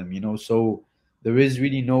one of them. So there is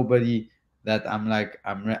really nobody that I'm like,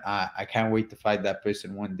 I can't wait to fight that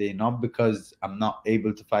person one day. Not because I'm not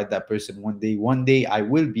able to fight that person one day. One day I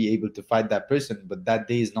will be able to fight that person, but that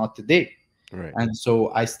day is not today. right. And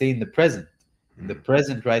so I stay in the present. In the Mm,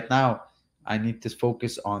 present right now, I need to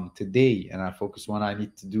focus on today, and I focus what I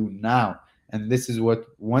need to do now. And this is what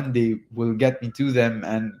one day will get me to them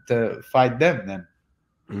and to fight them then.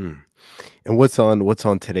 mm. And what's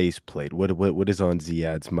on today's plate? What is on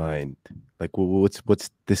Ziad's mind? Like, what's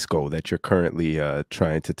this goal that you're currently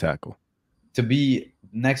trying to tackle? To be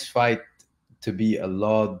next fight, to be a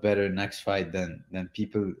lot better next fight than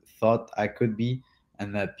people thought I could be,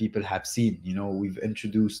 and that people have seen. We've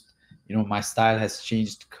introduced, my style has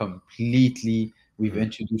changed completely. We've Mm,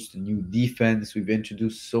 introduced a new defense. We've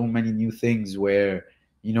introduced so many new things where,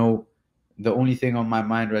 you know, the only thing on my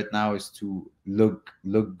mind right now is to look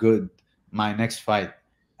good my next fight.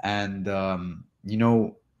 And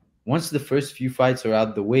once the first few fights are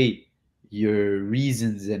out the way, your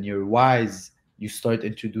reasons and your whys, you start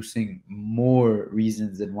introducing more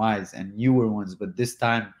reasons and whys and newer ones. But this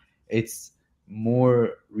time it's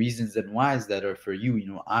more reasons and whys that are for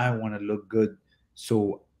you. I want to look good,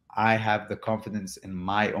 so I have the confidence in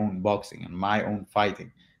my own boxing and my own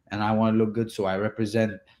fighting, and I want to look good, so I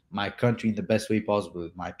represent my country in the best way possible,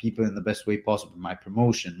 my people in the best way possible, my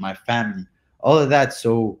promotion, my family, all of that.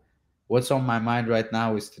 So what's on my mind right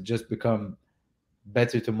now is to just become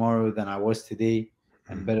better tomorrow than I was today,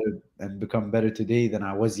 and mm. become better today than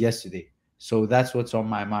I was yesterday. So that's what's on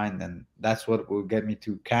my mind, and that's what will get me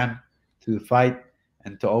to camp, to the fight,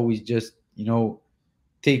 and to always just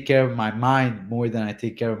take care of my mind more than I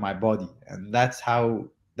take care of my body. And that's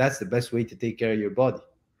the best way to take care of your body.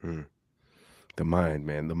 Mm. The mind,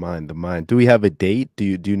 man, the mind, the mind. Do we have a date? Do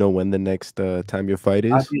you know when the next time your fight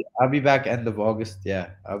is? I'll be back end of August.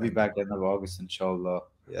 Yeah, I'll be And back end of August, inshallah.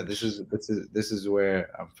 Yeah, this sh- is this is where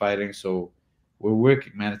I'm fighting. So we're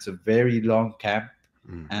working, man. It's a very long camp,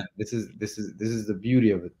 mm. and this is the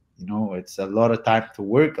beauty of it. It's a lot of time to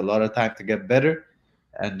work, a lot of time to get better,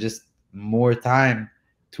 and just more time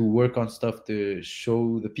to work on stuff to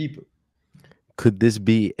show the people. Could this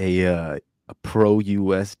be a pro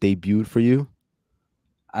US debut for you?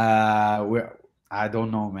 We're I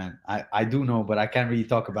don't know, man. I do know, but I can't really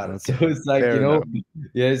talk about it. So Okay, it's like, fair enough.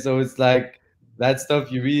 yeah. So it's like that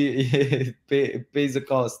stuff you really it pays a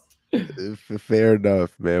cost. Fair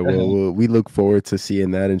enough, man. Well, we look forward to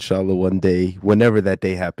seeing that, inshallah, one day, whenever that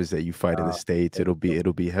day happens that you fight in the states. It'll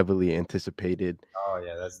be heavily anticipated. Oh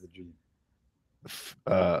yeah, that's the dream. F-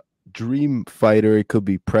 Uh, Dream fighter. It could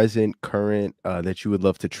be present, current, that you would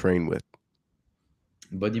love to train with.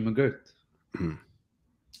 Buddy McGirt. Mm,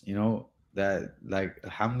 That, like,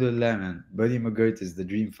 alhamdulillah, man. Buddy McGirt is the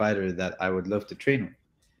dream fighter that I would love to train with,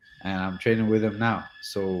 and I'm training with him now.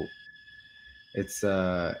 So it's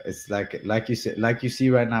like you said, like you see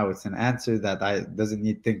right now, it's an answer that I doesn't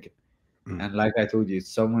need thinking. mm. And like I told you,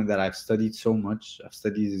 it's someone that I've studied so much. I've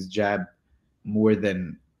studied his jab more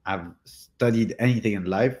than I've studied anything in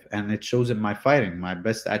life, and it shows in my fighting. My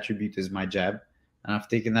best attribute is my jab, and I've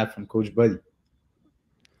taken that from Coach Buddy.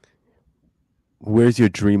 Where's your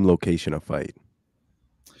dream location of fight?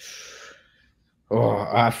 Oh,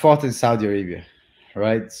 I fought in Saudi Arabia,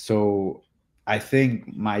 right? So I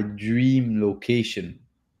think my dream location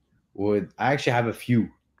would, I actually have a few.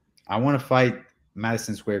 I want to fight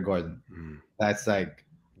Madison Square Garden. Mm, That's like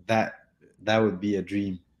that that would be a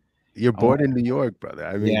dream. You're I want, born in New York, brother.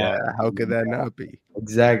 I mean, yeah, how could that not be?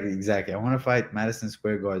 exactly, exactly. I want to fight Madison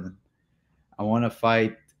Square Garden. I want to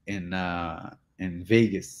fight in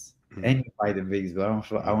Vegas. Mm, Any fight in Vegas, but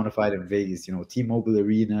I mm, want to fight in Vegas. You know, T-Mobile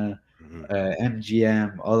Arena, mm.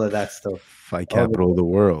 MGM, all of that stuff. Fight All the capital of the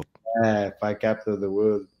world. fight capital of the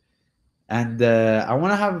world. And I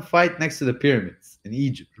want to have a fight next to the pyramids in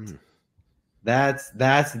Egypt. Mm,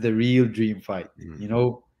 That's the real dream fight.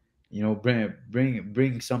 mm.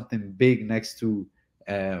 Bring something big next to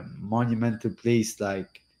a monumental place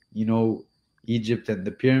like Egypt and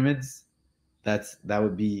the pyramids. That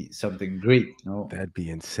would be something great. That'd be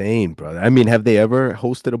insane, brother. I mean, have they ever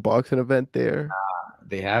hosted a boxing event there?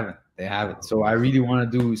 They haven't. So I Oh, really want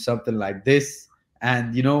to do something like this,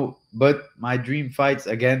 and but my dream fights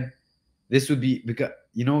again. This would be because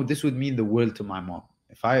this would mean the world to my mom.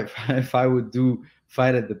 If I would do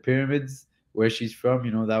fight at the pyramids where she's from,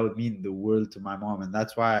 that would mean the world to my mom, and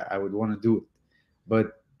that's why I would want to do it.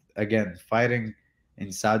 But again, fighting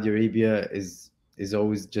in Saudi Arabia is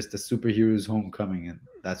always just a superhero's homecoming, and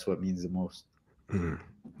that's what means the most. mm.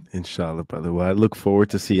 Inshallah, brother. Well, I look forward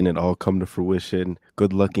to seeing it all come to fruition.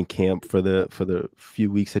 Good luck in camp for the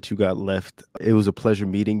few weeks that you got left. It was a pleasure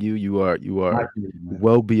meeting you. You are Happy, man.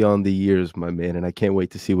 well beyond the years, my man, and I can't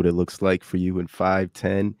wait to see what it looks like for you in 5,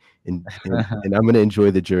 10, and I'm gonna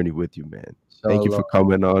enjoy the journey with you, man. Thank you Inshallah, for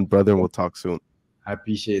coming on, brother, and we'll talk soon. I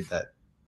appreciate that.